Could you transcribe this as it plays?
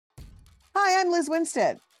Hi, I'm Liz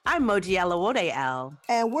Winstead. I'm Moji Alawode Al.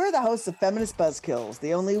 And we're the hosts of Feminist Buzzkills,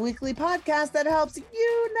 the only weekly podcast that helps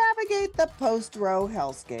you navigate the post-Roe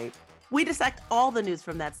hellscape. We dissect all the news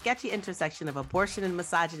from that sketchy intersection of abortion and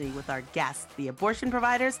misogyny with our guests, the abortion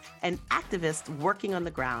providers and activists working on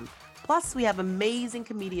the ground. Plus, we have amazing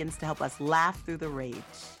comedians to help us laugh through the rage.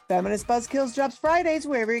 Feminist Buzzkills drops Fridays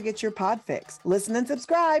wherever you get your pod fix. Listen and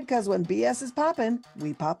subscribe, because when BS is poppin',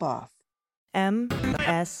 we pop off.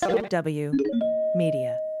 MSW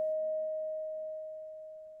Media.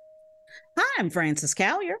 Hi, I'm Frances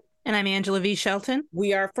Callier. And I'm Angela V. Shelton.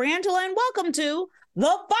 We are Frangela, and welcome to The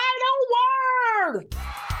Final Word!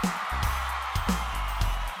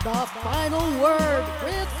 The Final Word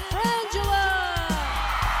with Frangela!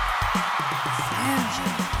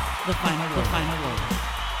 The final word. The final word.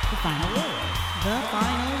 The final word. The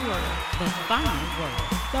final word. The final word.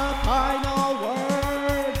 The Final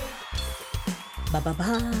Word!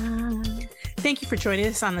 Ba-ba-ba. Thank you for joining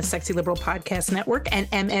us on the Sexy Liberal Podcast Network and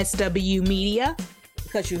MSW Media.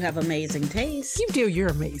 Because you have amazing taste. You do, you're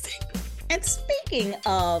amazing. And speaking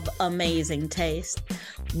of amazing taste,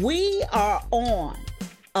 we are on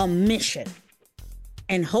a mission.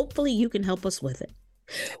 And hopefully you can help us with it.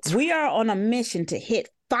 We are on a mission to hit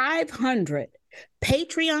 500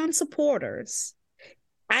 Patreon supporters.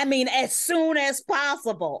 I mean, as soon as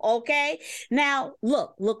possible, okay? Now,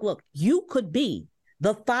 look. You could be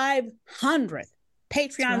the 500th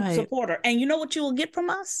Patreon supporter. And you know what you will get from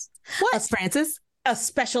us? What, Frances? A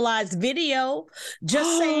specialized video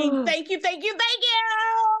just saying thank you. If you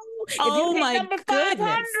hit my number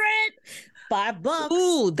 500, $5.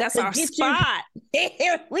 Ooh, that's our spot. We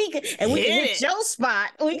can hit your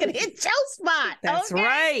spot. We can hit your spot. That's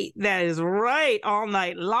right. That is right. All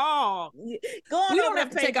night long. We don't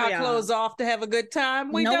have to take our clothes off to have a good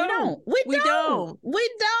time. We don't.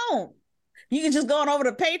 You can just go on over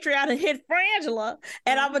to Patreon and hit Frangela,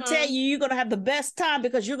 and I'm going to tell you, you're going to have the best time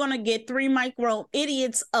because you're going to get 3 micro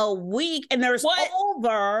idiots a week, and there's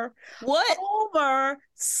over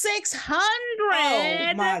 600.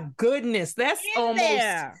 Oh, my goodness. That's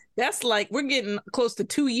that's like we're getting close to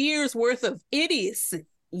 2 years worth of idiocy.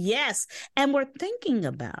 Yes, and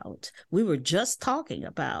we were just talking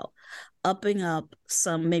about upping up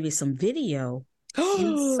maybe some video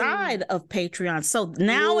inside of Patreon. So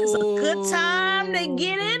now is a good time to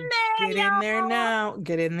get in there.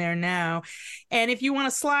 Get in there now. And if you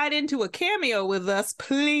want to slide into a Cameo with us,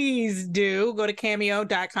 please do. Go to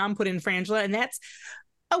cameo.com, put in Frangela, and that's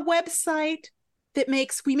a website that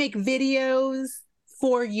we make videos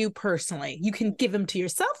for you personally. You can give them to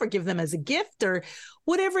yourself or give them as a gift or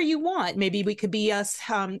whatever you want. Maybe we could be us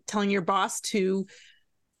telling your boss to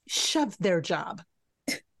shove their job.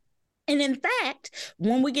 And in fact,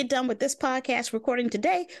 when we get done with this podcast recording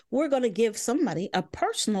today, we're going to give somebody a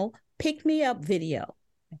personal pick-me-up video.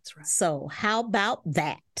 That's right. So how about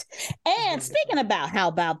that? And speaking about how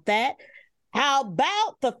about that, how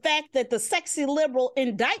about the fact that the Sexy Liberal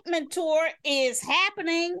Indictment Tour is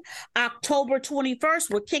happening October 21st?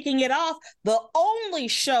 We're kicking it off. The only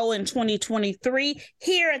show in 2023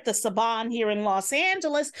 here at the Saban here in Los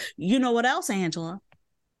Angeles. You know what else, Angela?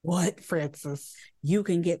 What, Frances? You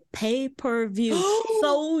can get pay-per-view.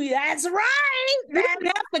 So that's right. You don't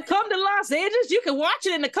have to come to Los Angeles. You can watch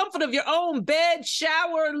it in the comfort of your own bed,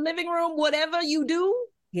 shower, living room, whatever you do.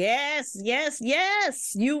 Yes,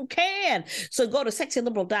 you can. So go to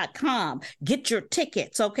sexyliberal.com, get your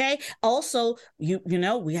tickets, okay? Also, you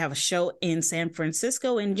know, we have a show in San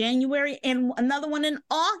Francisco in January and another one in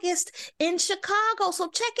August in Chicago. So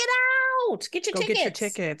check it out. Get your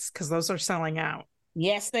tickets because those are selling out.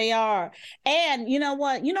 Yes, they are. And you know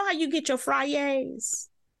what? You know how you get your Fridays?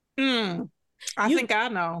 I think I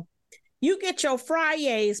know. You get your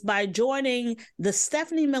Fridays by joining the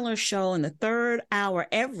Stephanie Miller Show in the 3rd hour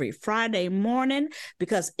every Friday morning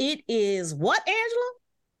because it is what, Angela?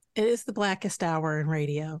 It is the blackest hour in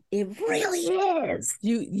radio. It really is.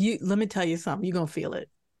 You let me tell you something. You're going to feel it.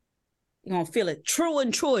 You're going to feel it. True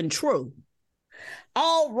and true and true.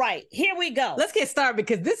 All right, here we go. Let's get started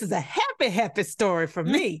because this is a happy story for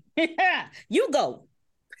me. You go.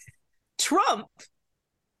 Trump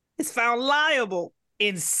is found liable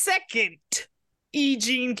in second E.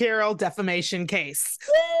 Jean Carroll defamation case.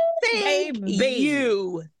 Thank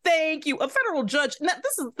you. A federal judge. Now,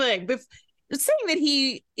 this is the thing. Saying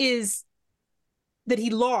that he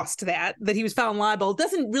lost that he was found liable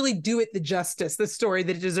doesn't really do it the story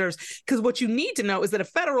that it deserves. Because what you need to know is that a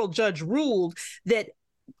federal judge ruled that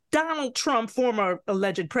Donald Trump, former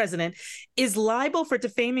alleged president, is liable for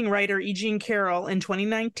defaming writer E. Jean Carroll in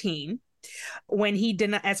 2019 When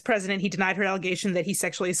as president, he denied her allegation that he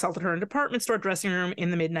sexually assaulted her in a department store dressing room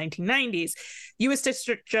in the mid-1990s. U.S.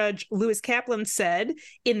 District Judge Lewis Kaplan said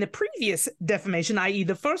in the previous defamation, i.e.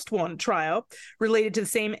 the first one trial, related to the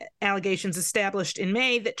same allegations established in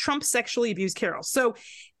May, that Trump sexually abused Carol. So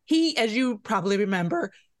he, as you probably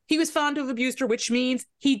remember, he was found to have abused her, which means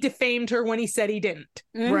he defamed her when he said he didn't,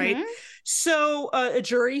 right? So a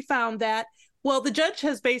jury found that. Well, the judge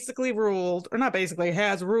has basically ruled, or not basically,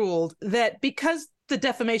 has ruled that because the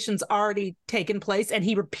defamation's already taken place and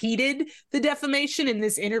he repeated the defamation in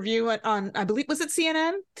this interview on I believe, was it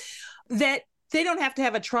CNN? That they don't have to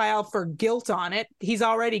have a trial for guilt on it. He's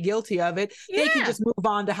already guilty of it. Yeah. They can just move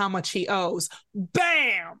on to how much he owes.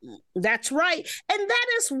 Bam! That's right. And that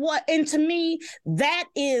is what, and to me, that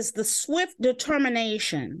is the swift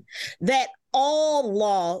determination that all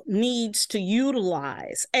law needs to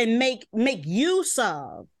utilize and make use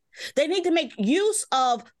of. They need to make use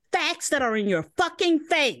of facts that are in your fucking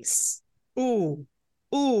face. Ooh.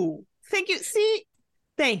 Thank you. See?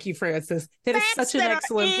 Thank you, Frances. That is such an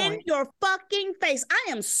excellent point. In your fucking face.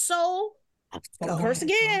 I am so, curse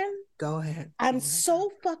again. Go ahead. I'm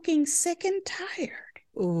so fucking sick and tired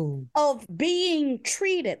of being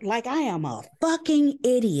treated like I am a fucking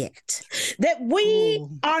idiot. That we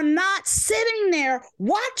are not sitting there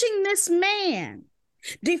watching this man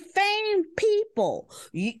defame people,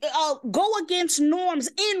 go against norms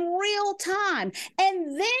in real time.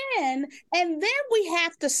 And then we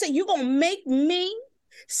have to say, you're going to make me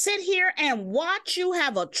sit here and watch you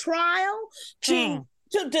have a trial to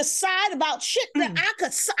decide about shit that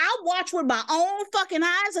I watch with my own fucking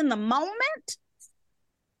eyes in the moment.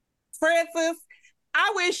 Frances,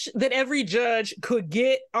 I wish that every judge could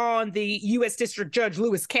get on the U.S. District Judge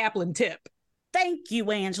Lewis Kaplan tip. Thank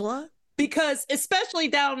you, Angela. Because especially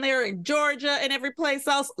down there in Georgia and every place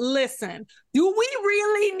else, listen, do we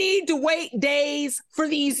really need to wait days for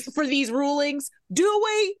these rulings? Do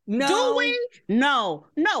we? No. Do we? No.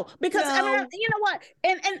 Because I mean, you know what?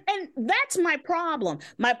 And that's my problem.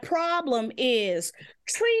 My problem is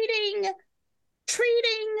treating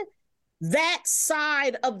that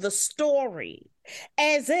side of the story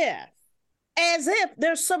as if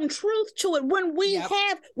there's some truth to it when you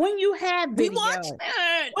have video. We watch it.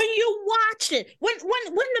 When you watch it. When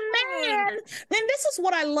the man, then this is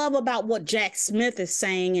what I love about what Jack Smith is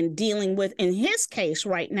saying and dealing with in his case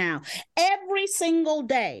right now. Every single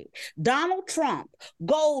day, Donald Trump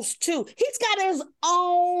he's got his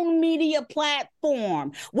own media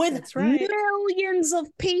platform with millions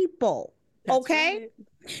of people. That's okay? Right.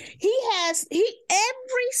 He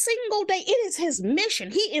every single day, it is his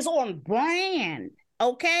mission. He is on brand,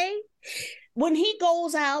 okay? When he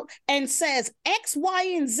goes out and says X,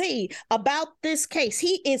 Y, and Z about this case,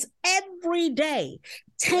 he is every day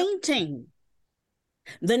tainting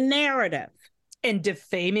the narrative. And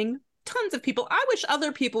defaming tons of people. I wish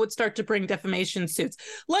other people would start to bring defamation suits,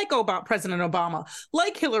 like about President Obama,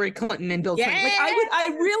 like Hillary Clinton and Bill Clinton. Like I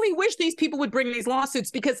really wish these people would bring these lawsuits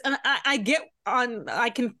because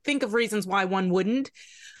I can think of reasons why one wouldn't,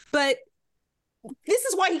 but this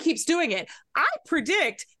is why he keeps doing it. I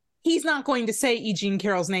predict he's not going to say E. Jean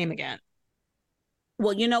Carroll's name again.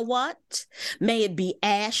 Well, you know what? May it be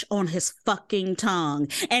ash on his fucking tongue.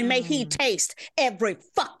 And may he taste every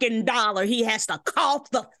fucking dollar he has to cough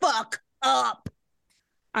the fuck up.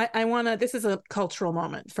 I want to, this is a cultural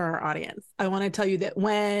moment for our audience. I want to tell you that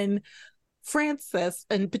when Frances,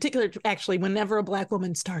 in particular, actually, whenever a Black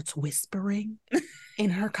woman starts whispering in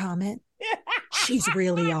her comment, she's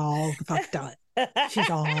really all fucked up. She's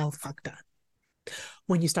all fucked up.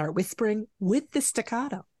 When you start whispering with the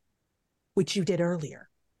staccato, which you did earlier.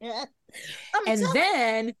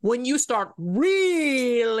 Then when you start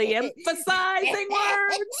really emphasizing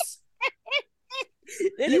words,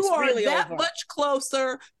 you are really that much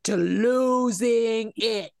closer to losing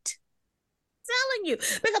it. Telling you,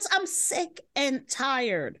 because I'm sick and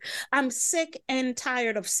tired. I'm sick and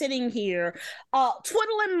tired of sitting here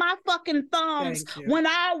twiddling my fucking thumbs when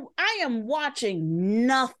I am watching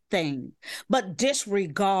nothing but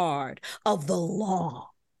disregard of the law.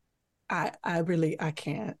 I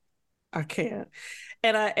can't.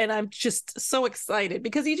 And I'm just so excited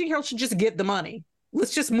because E. Jean Carroll should just get the money.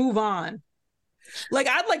 Let's just move on. Like,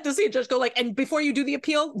 I'd like to see a judge go like, and before you do the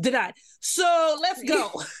appeal, deny. So let's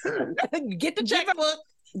go. Get the checkbook.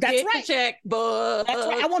 That's right. The checkbook. That's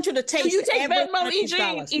right. I want you to take. So you take Venmo, E.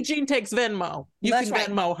 Jean. E. Jean takes Venmo. You can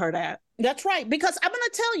Venmo her that. That's right. Because I'm going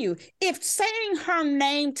to tell you, if saying her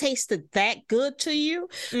name tasted that good to you,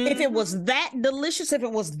 if it was that delicious, if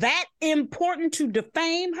it was that important to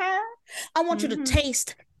defame her, I want you to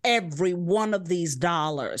taste every one of these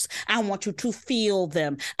dollars. I want you to feel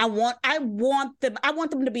them. I want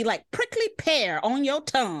them to be like prickly pear on your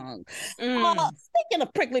tongue. Speaking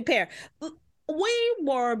of prickly pear, we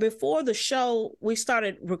were, before the show, we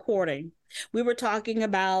started recording, we were talking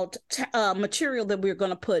about material that we were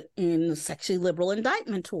going to put in the Sexy Liberal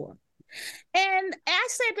Indictment Tour. And I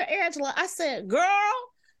said to Angela, I said, girl,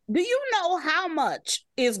 do you know how much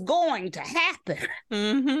is going to happen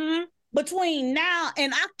between now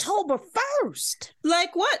and October 1st?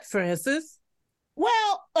 Like what, Frances?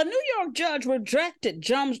 Well, a New York judge rejected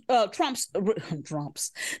Trump's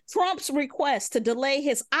request to delay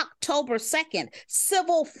his October 2nd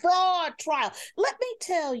civil fraud trial. Let me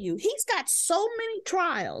tell you, he's got so many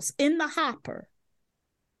trials in the hopper.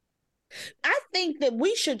 I think that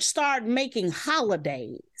we should start making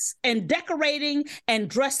holidays and decorating and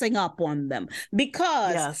dressing up on them,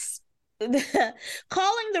 because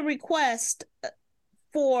calling the request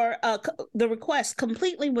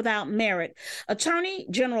completely without merit, Attorney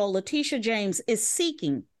General Letitia James is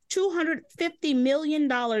seeking $250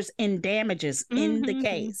 million in damages in the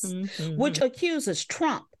case, which accuses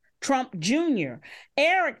Trump Jr.,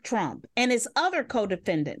 Eric Trump, and his other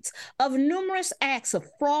co-defendants of numerous acts of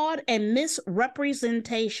fraud and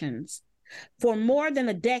misrepresentations for more than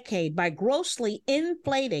a decade by grossly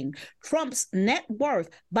inflating Trump's net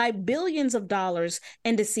worth by billions of dollars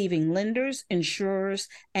and deceiving lenders, insurers,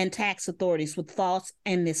 and tax authorities with false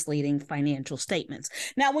and misleading financial statements.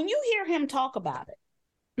 Now, when you hear him talk about it,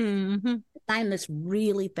 I find this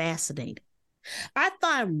really fascinating. I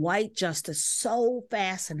find white justice so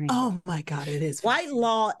fascinating. Oh my God, it is. White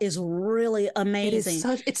law is really amazing.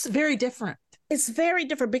 It's very different. It's very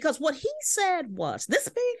different, because what he said was, this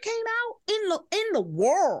man came out in the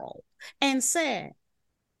world and said,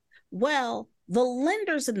 well, the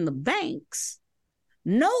lenders and the banks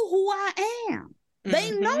know who I am.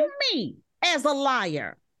 They know me as a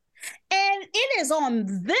liar. And it is on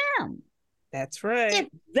them. That's right. If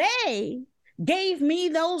they gave me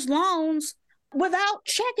those loans without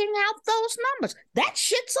checking out those numbers, that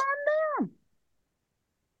shit's on them.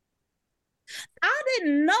 I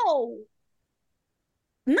didn't know.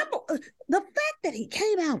 The fact that he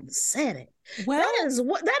came out and said it,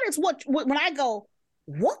 that is what when I go,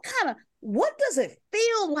 what does it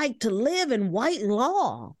feel like to live in white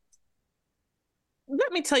law?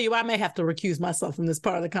 Let me tell you, I may have to recuse myself from this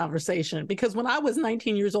part of the conversation, because when I was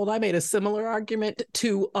 19 years old, I made a similar argument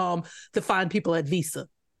to find people at Visa.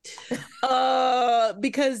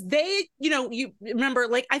 Because they, you remember,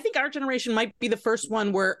 like, I think our generation might be the first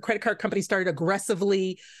one where credit card companies started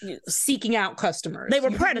aggressively seeking out customers. They were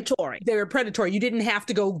predatory. You didn't have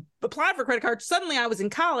to go apply for a credit card. Suddenly I was in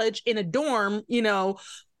college in a dorm,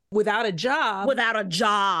 without a job.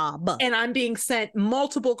 And I'm being sent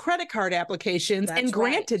multiple credit card applications and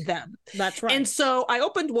granted them. That's right. And so I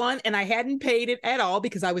opened one and I hadn't paid it at all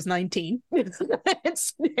because I was 19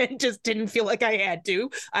 and just didn't feel like I had to,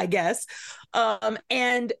 I guess.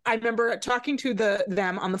 And I remember talking to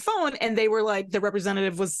them on the phone, and they were like, the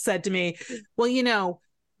representative said to me, well,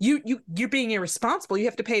 you're being irresponsible. You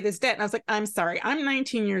have to pay this debt. And I was like, I'm sorry. I'm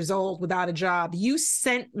 19 years old without a job. You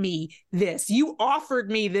sent me this. You offered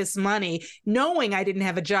me this money knowing I didn't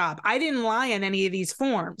have a job. I didn't lie on any of these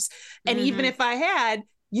forms. And even if I had,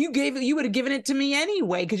 you would have given it to me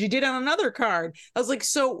anyway, because you did it on another card. I was like,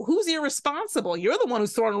 so who's irresponsible? You're the one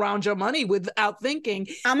who's throwing around your money without thinking.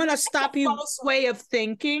 I'm going to stop you. False way of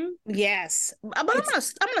thinking. Yes. But I'm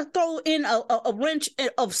going to throw in a wrench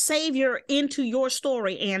of savior into your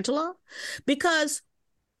story, Angela, because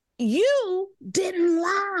you didn't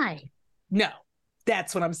lie. No.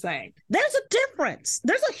 That's what I'm saying. There's a difference.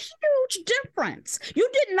 There's a huge difference. You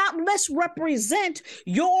did not misrepresent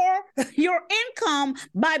your income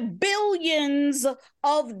by billions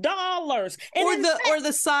of dollars. And or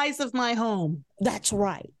the size of my home. That's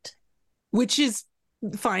right. Which is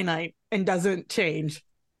finite and doesn't change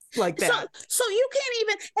like that. So you can't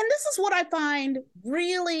even, and this is what I find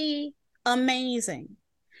really amazing,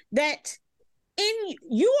 that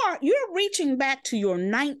you're reaching back to your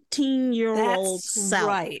 19-year-old self.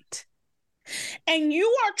 Right. And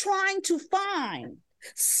you are trying to find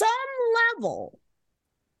some level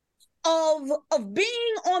of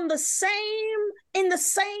being in the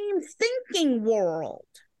same thinking world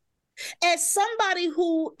as somebody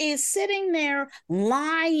who is sitting there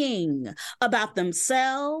lying about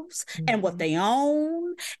themselves and what they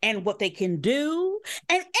own and what they can do,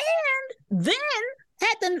 and then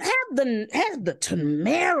had the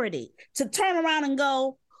temerity to turn around and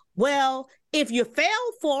go, well, if you fail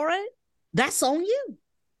for it, that's on you.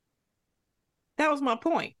 That was my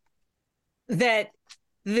point. That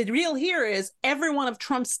The real here is every one of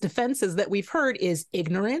Trump's defenses that we've heard is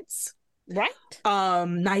ignorance, right?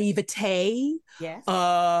 Naivete. Yes.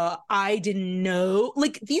 I didn't know.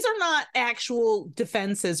 Like, these are not actual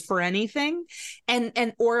defenses for anything, and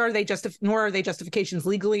nor are they justifications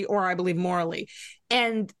legally or, I believe, morally.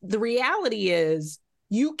 And the reality is,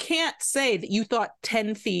 you can't say that you thought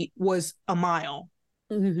 10 feet was a mile.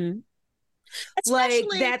 Mm-hmm. Like,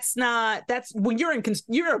 that's when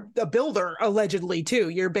you're a builder, allegedly, too.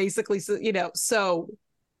 You're basically, so.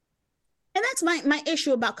 And that's my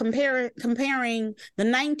issue about comparing the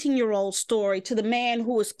 19-year-old story to the man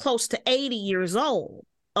who is close to 80 years old.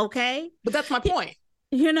 Okay, but that's my point.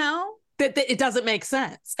 That it doesn't make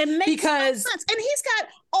sense. It makes no sense, and he's got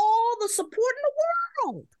all the support in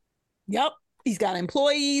the world. Yep, he's got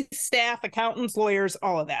employees, staff, accountants, lawyers,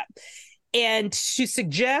 all of that. And to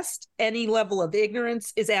suggest any level of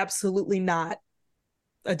ignorance is absolutely not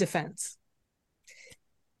a defense.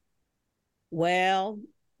 Well,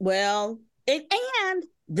 and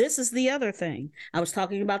this is the other thing. I was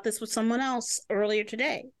talking about this with someone else earlier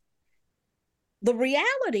today. The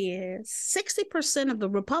reality is 60% of the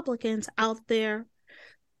Republicans out there,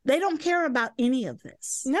 they don't care about any of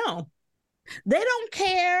this. No. They don't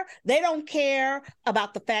care. They don't care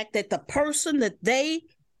about the fact that the person that they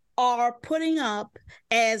are putting up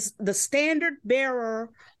as the standard bearer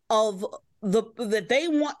of that they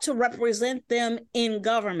want to represent them in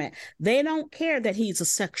government. They don't care that he's a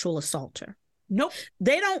sexual assaulter. Nope.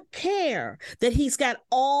 They don't care that he's got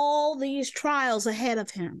all these trials ahead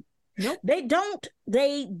of him. Nope. They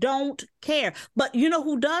don't care. But you know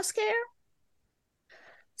who does care?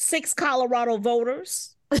 6 Colorado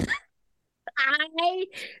voters.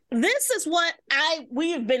 This is what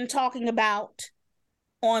we have been talking about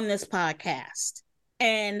on this podcast.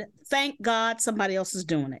 And thank God somebody else is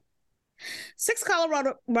doing it. 6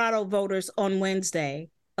 Colorado voters on Wednesday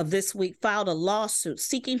of this week filed a lawsuit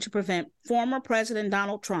seeking to prevent former President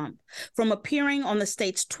Donald Trump from appearing on the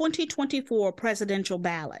state's 2024 presidential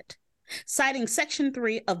ballot, citing Section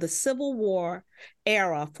 3 of the Civil War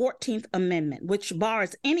era 14th Amendment, which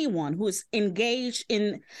bars anyone who is engaged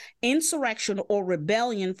in insurrection or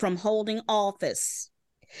rebellion from holding office.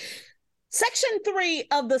 Section 3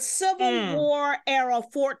 of the Civil War era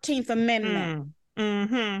 14th Amendment.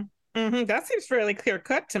 That seems fairly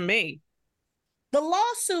clear-cut to me. The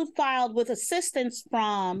lawsuit, filed with assistance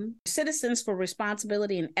from Citizens for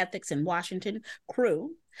Responsibility and Ethics in Washington,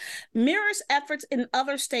 CREW, mirrors efforts in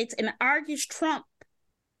other states and argues Trump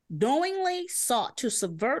knowingly sought to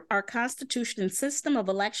subvert our Constitution and system of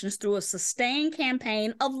elections through a sustained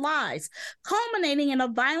campaign of lies, culminating in a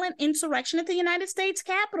violent insurrection at the United States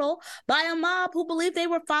Capitol by a mob who believed they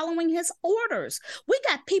were following his orders. We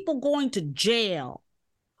got people going to jail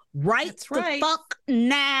right fuck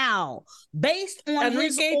now, based on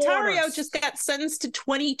Enrique his Tarrio orders. just got sentenced to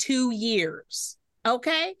 22 years.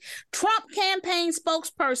 Okay. Trump campaign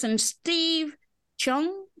spokesperson Steve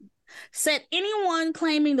Chung said anyone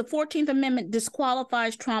claiming the 14th Amendment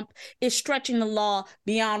disqualifies Trump is stretching the law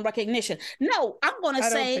beyond recognition. No, I'm going to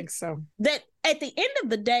say don't think so. That at the end of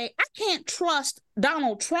the day, I can't trust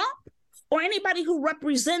Donald Trump or anybody who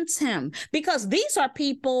represents him, because these are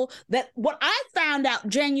people that, what I found out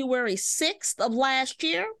January 6th of last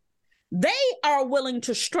year, they are willing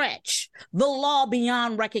to stretch the law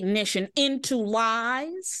beyond recognition into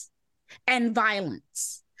lies and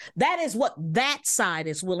violence. That is what that side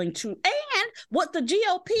is willing to, and what the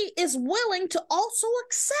GOP is willing to also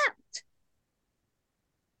accept.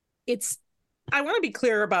 I want to be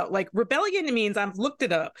clear about, like, rebellion means, I've looked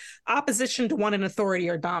it up, opposition to one in authority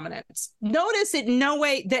or dominance. Notice it no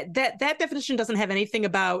way that definition doesn't have anything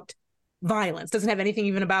about violence, doesn't have anything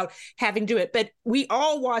even about having to do it. But we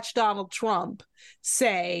all watch Donald Trump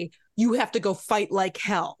say, you have to go fight like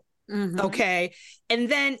hell. Mm-hmm. Okay. And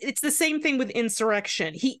then it's the same thing with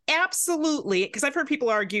insurrection. He absolutely, because I've heard people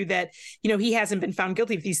argue that, he hasn't been found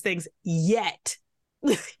guilty of these things yet.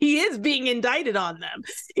 He is being indicted on them.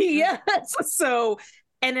 Yes. So,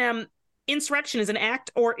 and insurrection is an act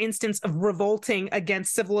or instance of revolting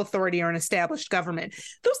against civil authority or an established government.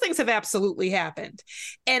 Those things have absolutely happened.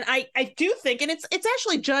 And I do think, and it's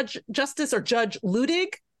actually Judge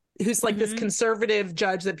Luttig, who's like this conservative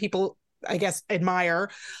judge that people, I guess, admire.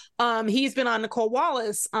 He's been on Nicole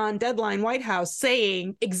Wallace on Deadline White House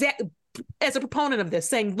saying, as a proponent of this,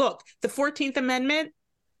 saying, look, the 14th Amendment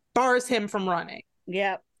bars him from running.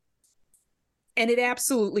 Yep. And it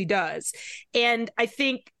absolutely does. And I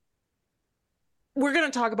think we're going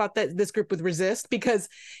to talk about this group with Resist, because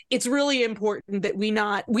it's really important that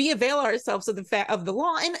we avail ourselves of the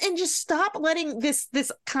law and just stop letting this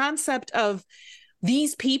concept of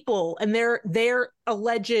these people and their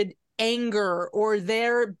alleged anger or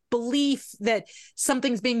their belief that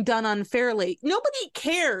something's being done unfairly. Nobody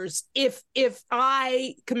cares if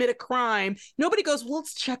I commit a crime. Nobody goes, well,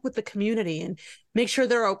 let's check with the community and make sure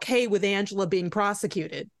they're okay with Angela being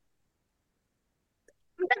prosecuted.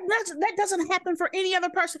 That doesn't happen for any other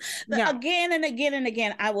person. No. Again and again and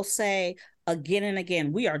again, I will say again and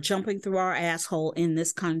again, we are jumping through our asshole in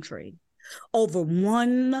this country over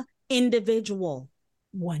one individual,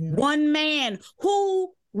 one man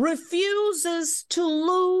who refuses to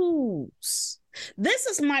lose. This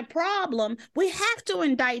is my problem. We have to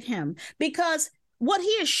indict him because what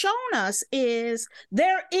he has shown us is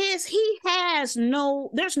there's no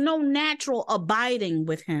natural abiding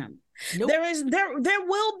with him. Nope. There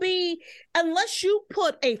will be, unless you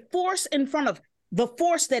put a force in front of the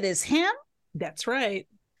force that is him. That's right.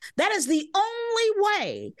 That is the only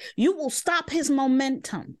way you will stop his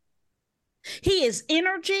momentum. He is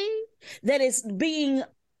energy that is being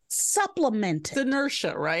supplemented. It's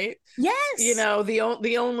inertia, right? Yes. You know, the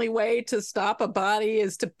only way to stop a body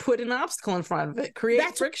is to put an obstacle in front of it,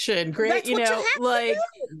 create friction,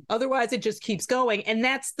 otherwise it just keeps going. And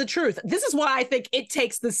that's the truth. This is why I think it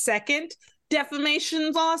takes the second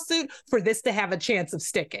defamation lawsuit for this to have a chance of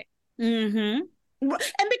sticking. Mm-hmm.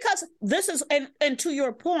 And because this is, and to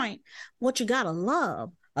your point, what you gotta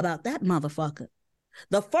love about that motherfucker,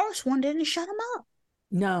 the first one didn't shut him up.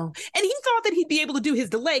 No. And he thought that he'd be able to do his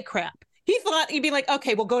delay crap. He thought he'd be like,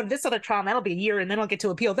 okay, we'll go to this other trial. That'll be a year and then I'll get to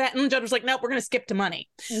appeal that. And the judge was like, nope, we're going to skip to money.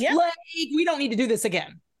 Yeah. Like, we don't need to do this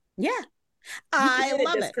again. Yeah. I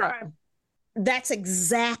love it. Crime. That's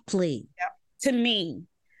exactly, to me,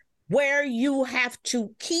 where you have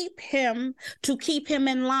to keep him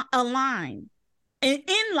in line and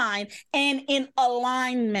in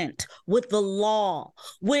alignment with the law,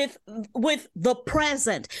 with the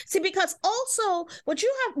present. See, because also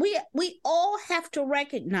we all have to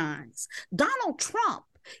recognize Donald Trump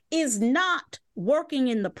is not working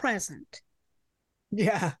in the present.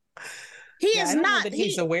 Yeah. He is not. That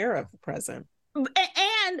he's aware of the present.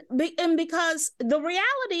 And because the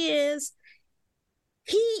reality is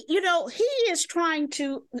he is trying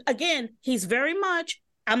to, again, he's very much,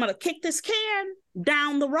 I'm going to kick this can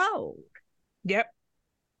down the road. Yep.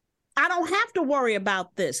 I don't have to worry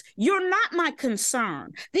about this. You're not my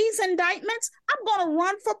concern. These indictments, I'm going to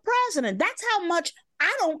run for president. That's how much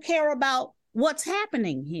I don't care about what's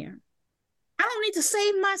happening here. I don't need to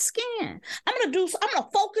save my skin. I'm going to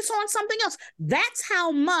focus on something else. That's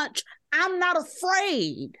how much I'm not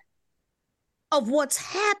afraid of what's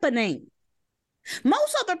happening.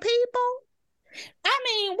 Most other people, I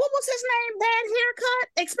mean, what was his name? Bad haircut,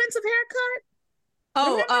 expensive haircut.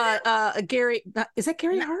 Gary, is that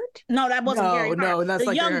Gary Hart? No, that wasn't Gary Hart. No, that's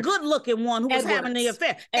the young, good-looking one who was having the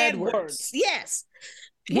affair. Edwards. Yes.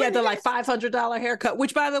 He had the like $500 haircut,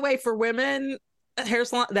 which, by the way, for women, hair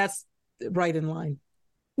salon, that's right in line.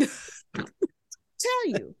 Tell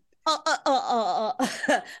you,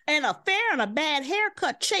 an affair and a bad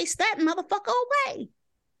haircut chased that motherfucker away.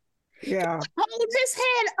 Yeah. Hold his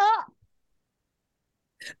head up.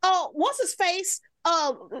 Oh, what's his face?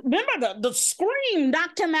 Remember the scream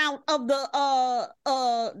knocked him out of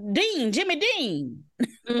the Dean, Jimmy Dean.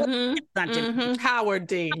 Mm-hmm. Not Jimmy. Mm-hmm. Howard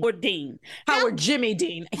Dean. Jimmy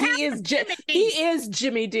Dean. He is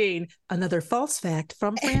Jimmy Dean. Another false fact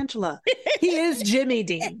from Frangela. He is Jimmy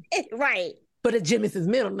Dean. Right. But Jimmy's his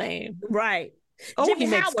middle name. Right. Oh, Jimmy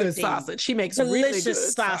he makes Howard good Dean. sausage. He makes delicious really good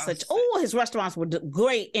sausage. Oh, his restaurants were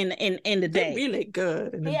great in the day. They're really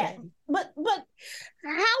good in the day. But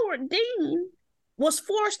Howard Dean was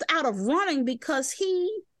forced out of running because he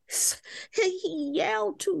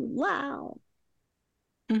yelled too loud.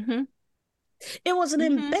 Mm-hmm. It was an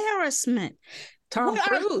embarrassment. Tom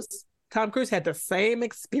Cruise had the same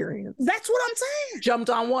experience. That's what I'm saying. Jumped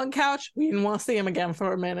on one couch. We didn't want to see him again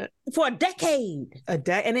for a minute. For a decade. And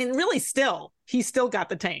then really he still got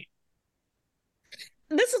the taint.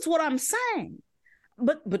 This is what I'm saying.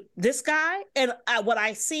 But this guy, and what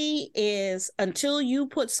I see is until you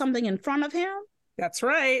put something in front of him, that's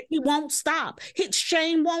right, he won't stop.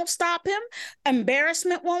 Shame won't stop him.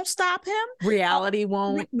 Embarrassment won't stop him. Reality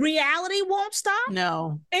won't. Reality won't stop.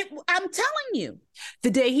 No. I'm telling you.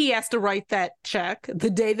 The day he has to write that check, the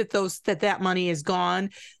day that money is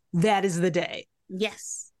gone, that is the day.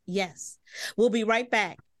 Yes. We'll be right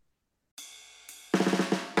back.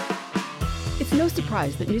 It's no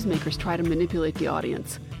surprise that newsmakers try to manipulate the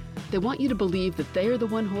audience. They want you to believe that they are the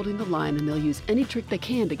one holding the line and they'll use any trick they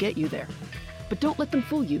can to get you there. But don't let them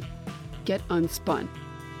fool you. Get unspun.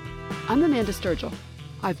 I'm Amanda Sturgill.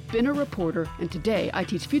 I've been a reporter, and today I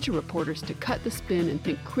teach future reporters to cut the spin and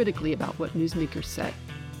think critically about what newsmakers say.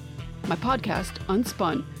 My podcast,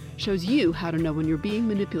 Unspun, shows you how to know when you're being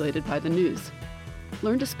manipulated by the news.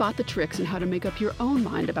 Learn to spot the tricks and how to make up your own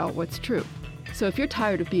mind about what's true. So if you're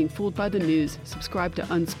tired of being fooled by the news, subscribe to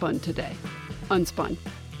Unspun today. Unspun,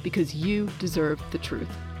 because you deserve the truth.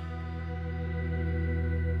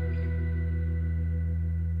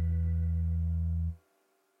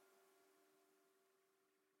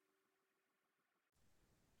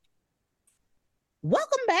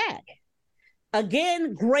 Welcome back.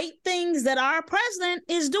 Again, great things that our president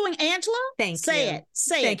is doing. Angela, say it.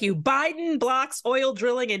 Thank you. Biden blocks oil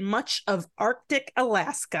drilling in much of Arctic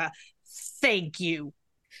Alaska. Thank you.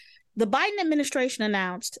 The Biden administration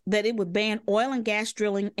announced that it would ban oil and gas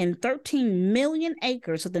drilling in 13 million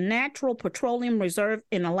acres of the Natural Petroleum Reserve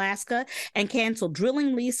in Alaska and cancel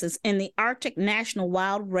drilling leases in the Arctic National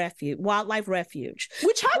Wildlife Refuge.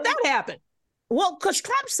 Which, how'd that happen? Well, because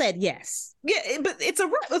Trump said yes. Yeah, but it's a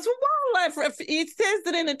wildlife refuge. It says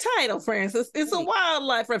that in the title, Francis. It's a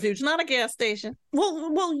wildlife refuge, not a gas station.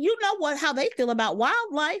 Well, you know how they feel about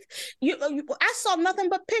wildlife. I saw nothing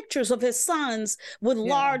but pictures of his sons with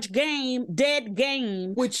large game, dead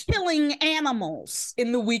game, which killing animals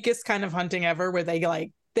in the weakest kind of hunting ever, where they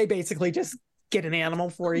basically just get an animal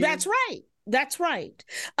for you. That's right. That's right.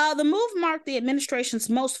 The move marked the administration's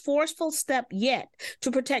most forceful step yet to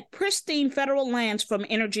protect pristine federal lands from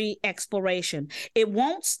energy exploration. It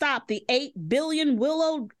won't stop the $8 billion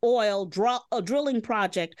Willow oil drilling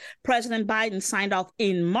project President Biden signed off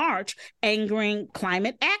in March, angering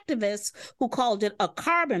climate activists who called it a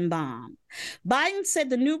carbon bomb. Biden said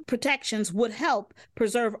the new protections would help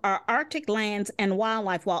preserve our Arctic lands and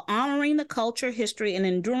wildlife while honoring the culture, history, and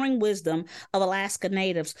enduring wisdom of Alaska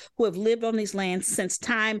natives who have lived on these lands since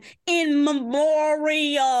time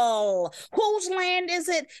immemorial. Whose land is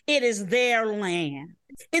it? It is their land.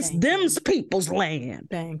 It's them's people's land.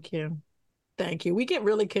 Thank you. Thank you. We get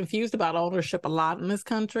really confused about ownership a lot in this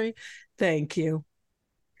country. Thank you.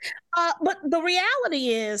 But the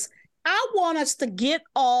reality is, I want us to get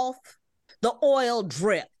off the oil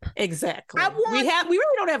drip. Exactly. We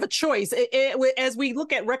really don't have a choice. As we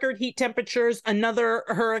look at record heat temperatures, another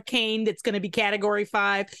hurricane that's going to be Category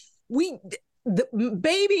 5.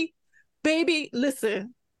 Baby,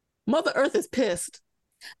 listen, Mother Earth is pissed.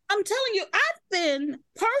 I'm telling you, I've been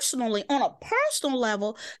personally, on a personal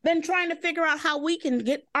level, been trying to figure out how we can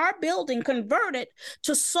get our building converted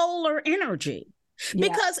to solar energy.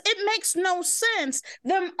 Because it makes no sense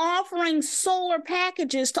them offering solar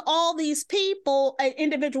packages to all these people at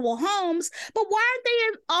individual homes, but why aren't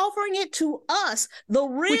they offering it to us, the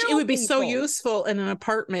real Which it would be people? so useful in an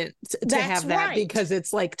apartment to have that, right. Because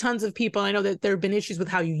it's like tons of people. I know that there have been issues with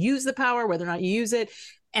how you use the power, whether or not you use it,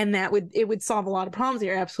 and it would solve a lot of problems.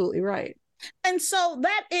 You're absolutely right. And so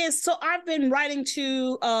I've been writing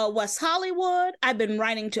to West Hollywood. I've been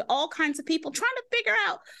writing to all kinds of people trying to figure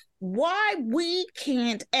out why we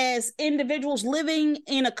can't, as individuals living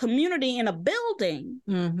in a community, in a building,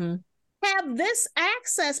 have this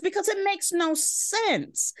access, because it makes no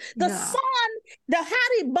sense. The sun, the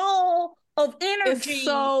Hattie ball of energy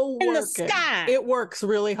in the sky. It works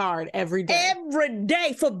really hard every day. Every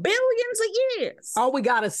day for billions of years. All we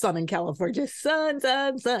got is sun in California. Sun.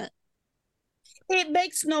 It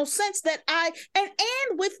makes no sense that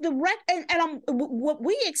with the what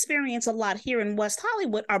we experience a lot here in West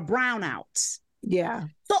Hollywood are brownouts. Yeah.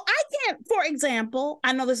 So I can't, for example,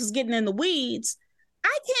 I know this is getting in the weeds,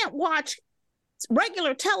 I can't watch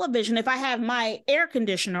regular television if I have my air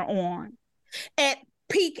conditioner on at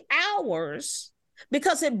peak hours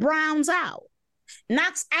because it browns out,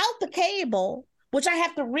 knocks out the cable, which I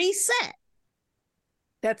have to reset.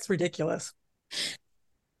 That's ridiculous.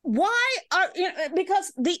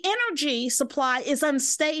 Because the energy supply is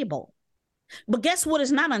unstable. But guess what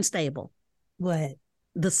is not unstable? What?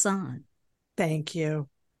 The sun. Thank you.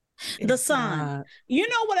 The sun. You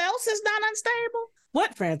know what else is not unstable?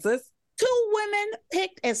 What, Francis? 2 women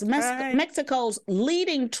picked as Mexico's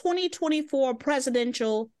leading 2024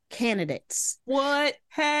 presidential candidates. What?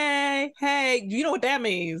 Hey, you know what that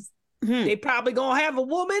means? They probably gonna have a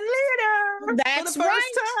woman leader. That's for the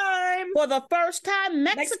first time. For the first time,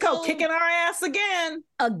 Mexico kicking our ass again.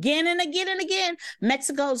 Again and again and again.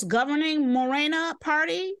 Mexico's governing Morena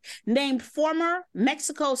party named former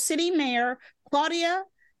Mexico City Mayor Claudia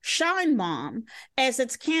Sheinbaum as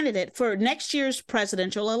its candidate for next year's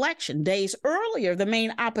presidential election. Days earlier, the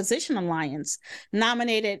main opposition alliance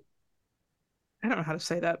nominated, I don't know how to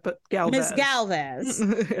say that, but Galvez. Ms. Galvez,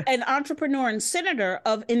 an entrepreneur and senator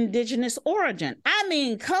of indigenous origin. I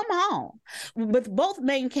mean, come on. With both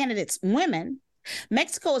main candidates women,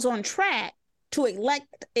 Mexico is on track to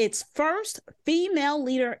elect its first female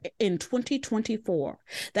leader in 2024.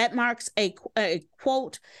 That marks a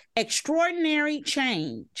quote, extraordinary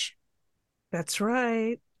change. That's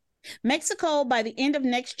right. Mexico, by the end of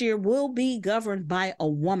next year, will be governed by a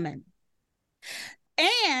woman.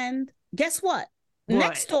 And guess what?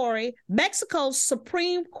 Next story, Mexico's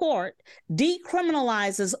Supreme Court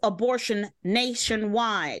decriminalizes abortion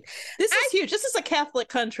nationwide. This is huge. This is a Catholic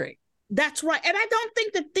country. That's right. And I don't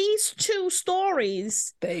think that these two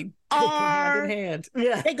stories they go hand in hand.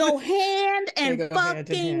 Yeah. They go hand and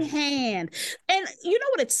fucking hand. And you know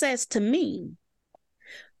what it says to me?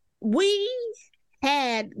 We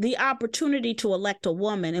had the opportunity to elect a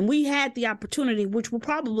woman, and we had the opportunity, which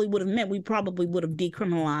probably would have meant we probably would have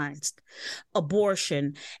decriminalized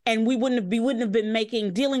abortion, and we wouldn't have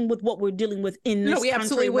been dealing with what we're dealing with in this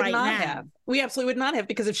country right now. We absolutely would not have,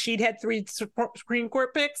 because if she'd had 3 Supreme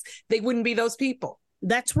Court picks, they wouldn't be those people.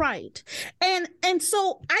 That's right. And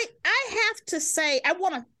so I have to say, I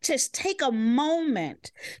want to just take a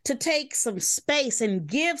moment to take some space and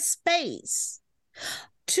give space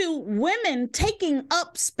to women taking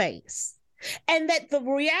up space, and that the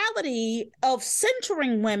reality of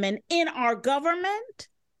centering women in our government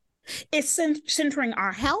is centering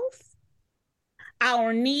our health,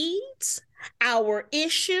 our needs, our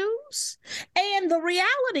issues. And the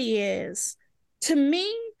reality is, to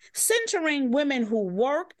me, centering women who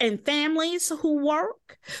work and families who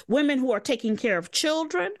work, women who are taking care of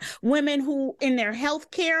children, women who in their health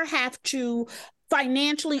care have to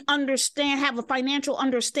financially have a financial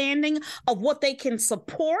understanding of what they can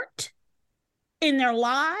support in their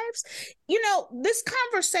lives. You know, this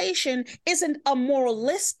conversation isn't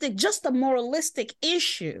just a moralistic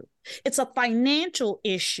issue. It's a financial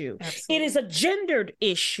issue. Absolutely. It is a gendered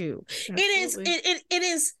issue. Absolutely. It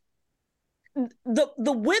is the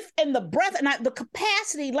width and the breadth and the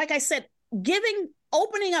capacity, like I said,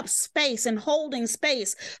 opening up space and holding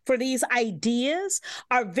space for these ideas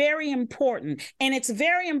are very important. And it's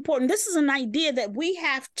very important. This is an idea that we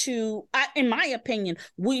have to, in my opinion,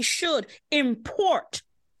 we should import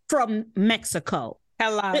from Mexico.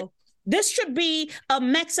 Hello. This should be a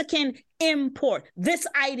Mexican import, this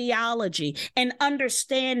ideology and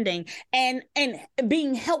understanding and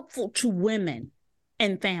being helpful to women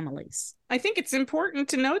and families. I think it's important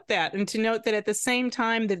to note that, and to note that at the same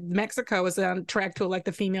time that Mexico is on track to elect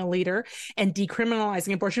a female leader and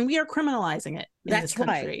decriminalizing abortion, we are criminalizing it in this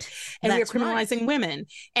country. Right. And we are criminalizing women.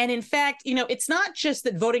 And in fact, you know, it's not just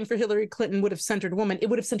that voting for Hillary Clinton would have centered women, it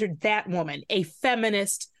would have centered that woman, a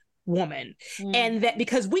feminist woman. And that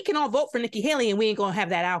because we can all vote for Nikki Haley and we ain't gonna have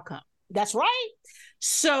that outcome. That's right.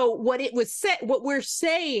 So what we're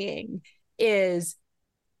saying is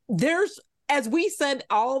there's, as we said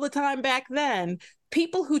all the time back then,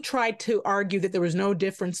 people who tried to argue that there was no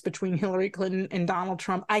difference between Hillary Clinton and Donald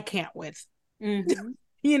Trump, I can't with. Mm-hmm.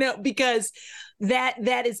 You know, because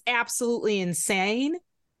that is absolutely insane.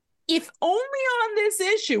 If only on this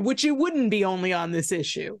issue, which it wouldn't be only on this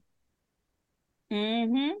issue.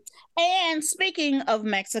 Mm-hmm. And speaking of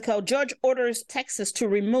Mexico, judge orders Texas to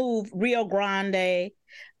remove Rio Grande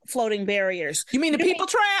floating barriers. You mean the people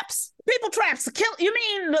traps? People traps. You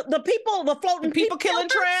mean the people, the floating people killing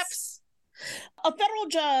traps? A federal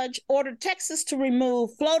judge ordered Texas to remove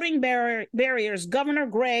floating barriers. Governor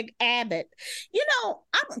Greg Abbott. You know,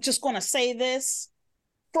 I'm just going to say this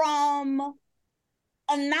from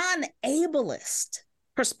a non-ableist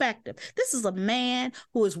perspective. This is a man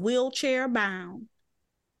who is wheelchair bound.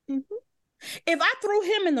 Mm-hmm. If I threw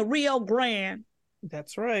him in the Rio Grande,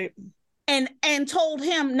 that's right, and told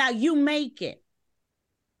him, now you make it.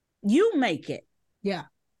 You make it. Yeah.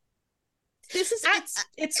 This is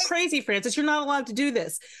it's crazy, Frances. You're not allowed to do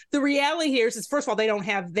this. The reality here is first of all,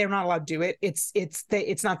 they're not allowed to do it.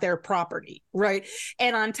 It's not their property, right?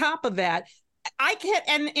 And on top of that, I can't,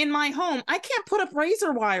 and in my home, I can't put up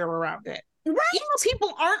razor wire around it. Right. Even though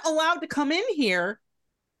people aren't allowed to come in here,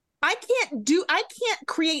 I can't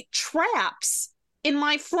create traps in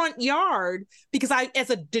my front yard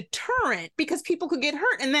as a deterrent, because people could get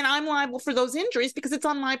hurt and then I'm liable for those injuries because it's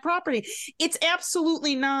on my property. It's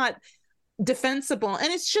absolutely not defensible.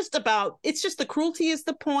 And it's just the cruelty is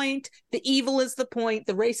the point, the evil is the point,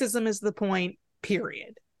 the racism is the point,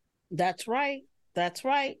 period. That's right. That's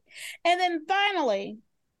right. And then finally,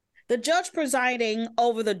 the judge presiding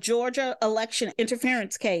over the Georgia election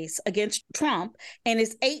interference case against Trump and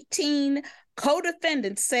his 18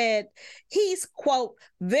 co-defendants said he's, quote,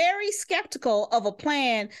 very skeptical of a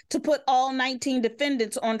plan to put all 19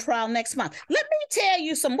 defendants on trial next month. Let me tell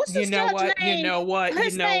you what's this judge's name? You know what?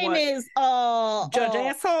 His name is Judge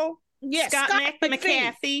Asshole. Yes, Scott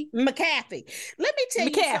McAfee. McAfee. Let me tell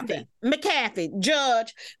you something. McAfee,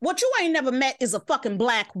 Judge, what you ain't never met is a fucking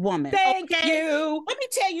Black woman. Thank you. Let me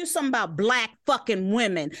tell you something about Black fucking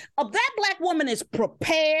women. That Black woman is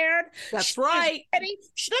prepared. That's right. Let me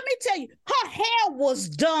tell you, her hair was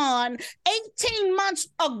done 18 months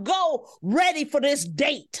ago, ready for this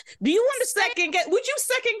date. Do you understand? Would you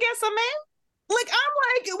second guess a man? Like, I'm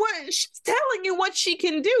like, what, she's telling you what she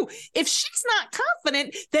can do. If she's not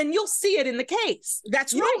confident, then you'll see it in the case.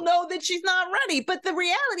 That's right. You'll know that she's not ready. But the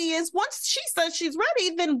reality is, once she says she's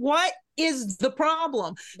ready, then what is the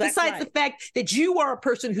problem? Besides the fact that you are a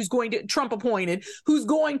person who's going to, Trump appointed, who's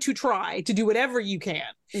going to try to do whatever you can.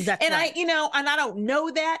 I don't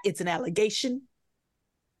know that. It's an allegation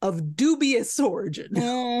of dubious origin.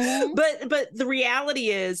 Mm-hmm. But the reality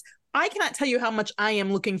is, I cannot tell you how much I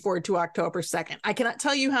am looking forward to October 2nd. I cannot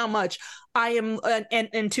tell you how much I am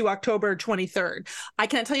and to October 23rd. I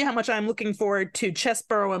cannot tell you how much I'm looking forward to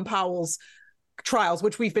Chesborough and Powell's trials,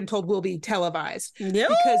 which we've been told will be televised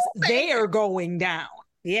because they are going down.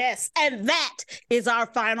 Yes, and that is our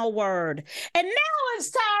final word. And now it's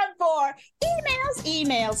time for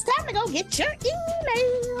emails. Time to go get your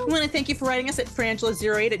email. I want to thank you for writing us at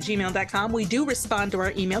frangela08@gmail.com. We do respond to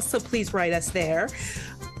our emails, so please write us there.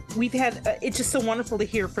 We've had, it's just so wonderful to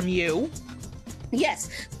hear from you. Yes.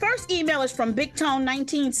 First email is from Big Tone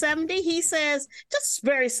 1970. He says, just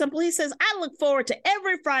very simple. He says, I look forward to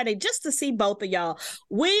every Friday just to see both of y'all.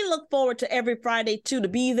 We look forward to every Friday too, to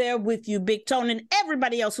be there with you, Big Tone, and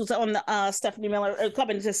everybody else who's on the Stephanie Miller,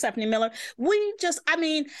 clubbing to Stephanie Miller.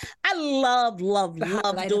 I love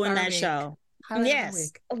doing that show.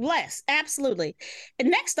 Yes. Bless. Absolutely.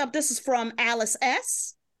 And next up, this is from Alice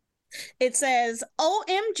S. It says,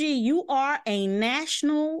 OMG, you are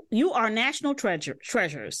national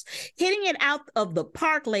treasures. Hitting it out of the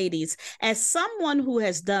park, ladies. As someone who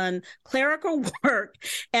has done clerical work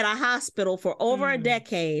at a hospital for over a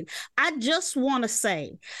decade, I just want to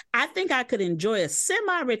say, I think I could enjoy a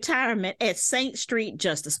semi-retirement at St. Street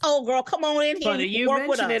Justice. Oh, girl, come on in here. Funny you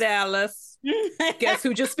mentioned it, Alice. Guess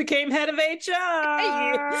who just became head of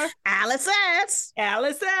HR? Alice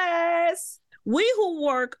S. We who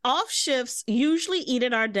work off shifts usually eat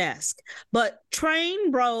at our desk, but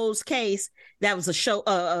Train Bros case, that was a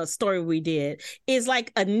story we did, is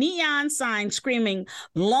like a neon sign screaming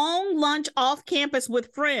long lunch off campus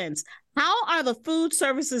with friends. How are the food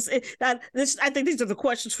services? I think these are the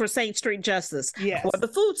questions for St. Street Justice. Yes. Or the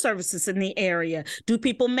food services in the area. Do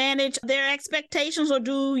people manage their expectations, or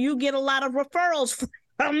do you get a lot of referrals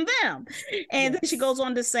from them? And then she goes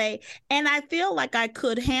on to say, and I feel like I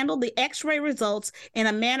could handle the x-ray results in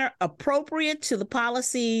a manner appropriate to the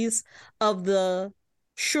policies of the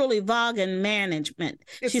Shirley Vaughan management.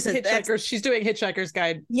 She said she's doing Hitchhiker's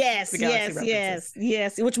Guide. Yes,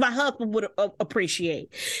 which my husband would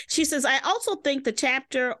appreciate. She says, I also think the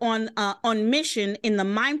chapter on mission in The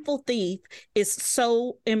Mindful Thief is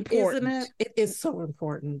so important. Isn't it? It is so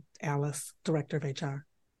important, Alice, director of HR.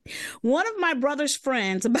 One of my brother's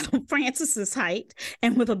friends, about Francis's height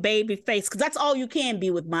and with a baby face, because that's all you can be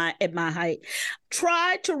at my height,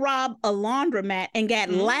 tried to rob a laundromat and got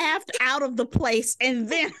laughed out of the place and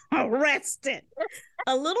then arrested.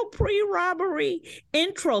 A little pre-robbery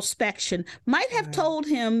introspection might have told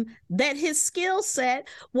him that his skill set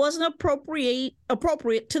wasn't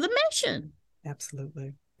appropriate to the mission.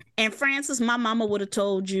 Absolutely. And Francis, my mama would have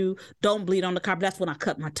told you, don't bleed on the carpet. That's when I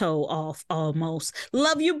cut my toe off almost.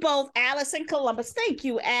 Love you both, Alice and Columbus. Thank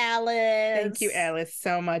you, Alice. Thank you, Alice,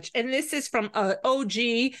 so much. And this is from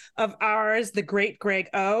OG of ours, the great Greg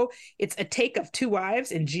O. It's a take of two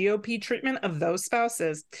wives in GOP treatment of those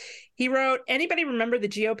spouses. He wrote, anybody remember the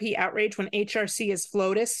GOP outrage when HRC as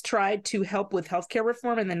FLOTUS tried to help with healthcare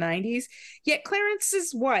reform in the 90s? Yet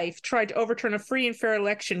Clarence's wife tried to overturn a free and fair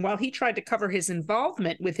election while he tried to cover his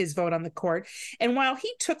involvement with his vote on the court. And while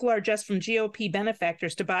he took largesse from GOP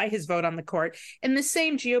benefactors to buy his vote on the court, and the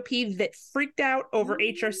same GOP that freaked out over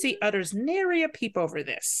HRC utters nary a peep over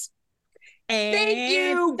this. And thank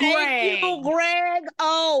you, Greg. Thank you, Greg.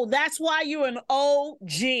 Oh, that's why you're an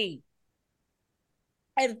OG.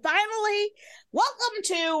 And finally, welcome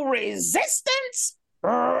to Resistance.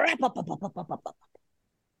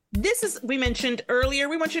 This is, we mentioned earlier,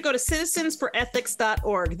 we want you to go to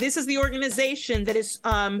citizensforethics.org. This is the organization that is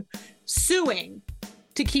suing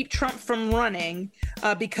to keep Trump from running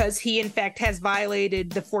because he, in fact, has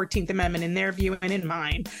violated the 14th Amendment in their view and in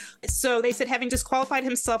mine. So they said, having disqualified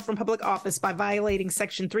himself from public office by violating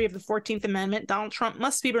Section 3 of the 14th Amendment, Donald Trump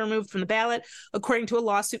must be removed from the ballot, according to a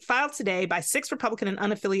lawsuit filed today by 6 Republican and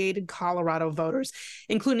unaffiliated Colorado voters,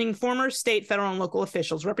 including former state, federal, and local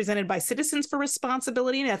officials represented by Citizens for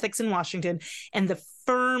Responsibility and Ethics in Washington and the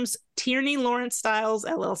firms Tierney, Lawrence Stiles,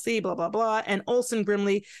 LLC, blah, blah, blah, and Olson,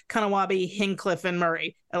 Grimley, Kanawabe, Hincliffe, and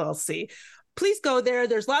Murray, LLC. Please go there.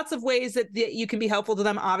 There's lots of ways that you can be helpful to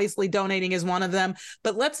them. Obviously, donating is one of them.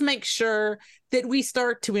 But let's make sure that we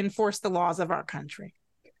start to enforce the laws of our country.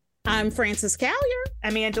 I'm Frances Callier.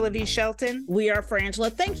 I'm Angela V. Shelton. We are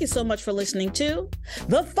Frangela. Thank you so much for listening to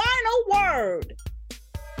The Final Word.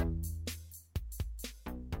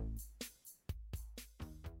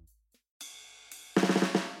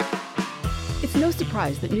 It's no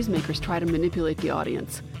surprise that newsmakers try to manipulate the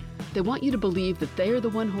audience. They want you to believe that they are the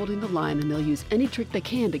one holding the line and they'll use any trick they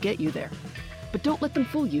can to get you there. But don't let them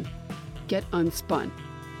fool you. Get unspun.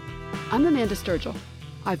 I'm Amanda Sturgill.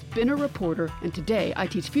 I've been a reporter, and today I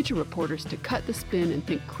teach future reporters to cut the spin and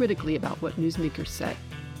think critically about what newsmakers say.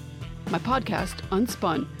 My podcast,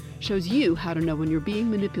 Unspun, shows you how to know when you're being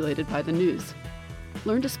manipulated by the news.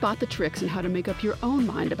 Learn to spot the tricks and how to make up your own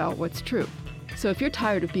mind about what's true. So if you're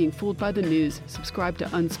tired of being fooled by the news, subscribe to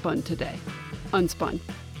Unspun today. Unspun,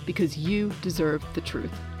 because you deserve the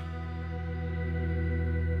truth.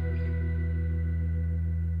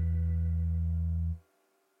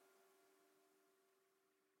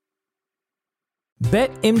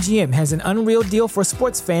 BetMGM has an unreal deal for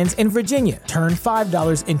sports fans in Virginia. Turn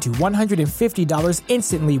 $5 into $150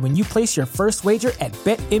 instantly when you place your first wager at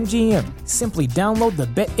BetMGM. Simply download the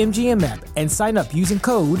BetMGM app and sign up using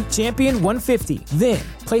code Champion150. Then,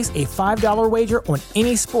 place a $5 wager on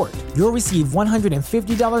any sport. You'll receive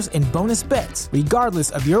 $150 in bonus bets,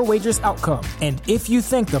 regardless of your wager's outcome. And if you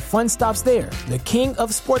think the fun stops there, the king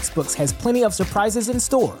of sportsbooks has plenty of surprises in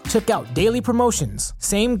store. Check out daily promotions,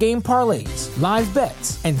 same-game parlays, live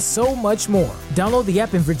bets, and so much more. Download the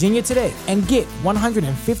app in Virginia today and get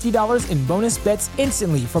 $150 in bonus bets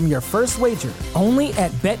instantly from your first wager. Only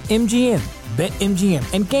at BetMGM.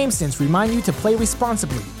 BetMGM and GameSense remind you to play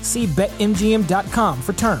responsibly. See BetMGM.com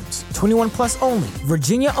for terms. 21 plus only.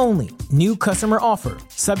 Virginia only. New customer offer.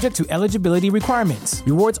 Subject to eligibility requirements.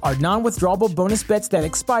 Rewards are non-withdrawable bonus bets that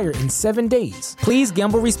expire in 7 days. Please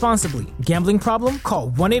gamble responsibly. Gambling problem?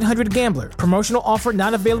 Call 1-800-GAMBLER. Promotional offer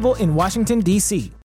not available in Washington, D.C.